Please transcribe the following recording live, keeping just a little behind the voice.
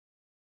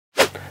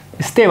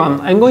Esteban,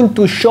 I'm going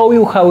to show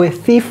you how a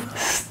thief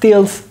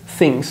steals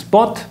things,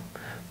 but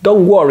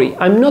don't worry,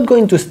 I'm not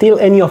going to steal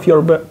any of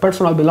your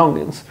personal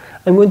belongings.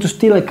 I'm going to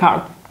steal a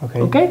card.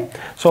 Okay?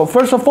 So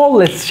first of all,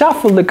 let's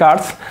shuffle the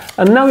cards,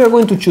 and now you're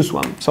going to choose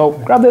one. So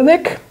grab the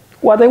deck.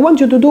 What I want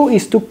you to do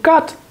is to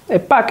cut a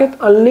packet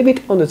and leave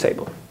it on the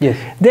table. Yes.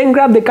 Then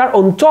grab the card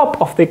on top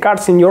of the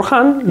cards in your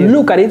hand,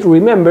 look at it,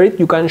 remember it,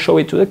 you can show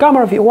it to the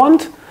camera if you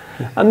want,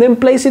 and then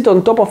place it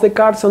on top of the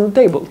cards on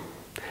the table.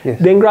 Yes.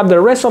 Then grab the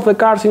rest of the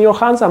cards in your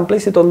hands and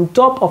place it on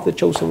top of the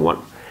chosen one.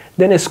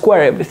 Then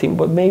square everything,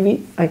 but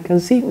maybe I can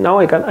see, now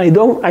I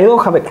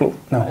don't have a clue.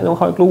 No. I don't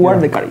have a clue where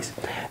the card is.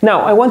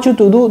 Now, I want you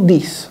to do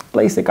this.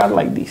 Place the card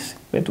like this,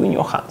 between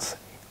your hands.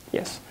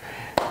 Yes.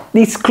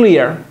 It's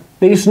clear.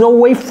 There is no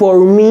way for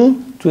me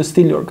to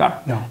steal your card.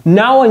 No.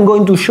 Now I'm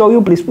going to show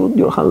you, please put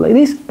your hand like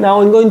this.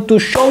 Now I'm going to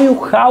show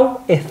you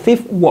how a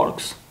thief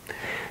works.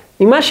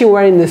 Imagine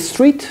we're in the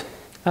street,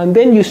 and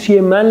then you see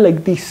a man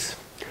like this.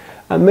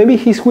 And maybe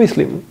he's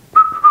whistling.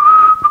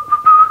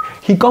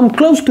 He comes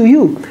close to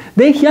you.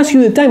 Then he asks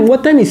you the time.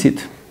 What time is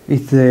it?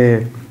 It's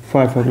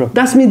 5 o'clock.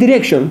 That's my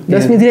direction.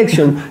 That's my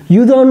direction.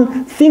 You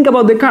don't think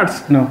about the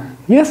cards. No.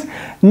 Yes?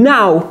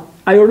 Now,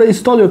 I already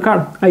stole your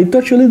card. I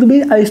touched you a little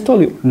bit, I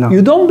stole you. No.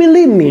 You don't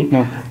believe me.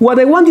 No. What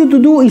I want you to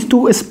do is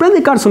to spread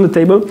the cards on the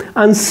table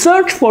and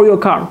search for your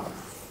card.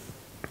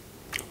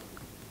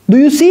 Do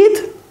you see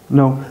it?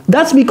 No.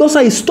 That's because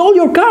I stole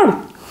your card.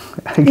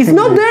 It's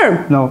not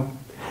there. No.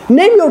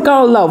 Name your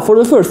card aloud for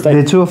the first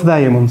time. The 2 of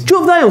diamonds. 2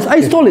 of diamonds.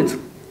 I stole it.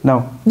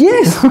 No.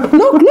 Yes.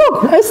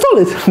 Look, I stole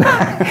it.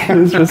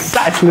 It's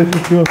precisely the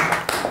 2 of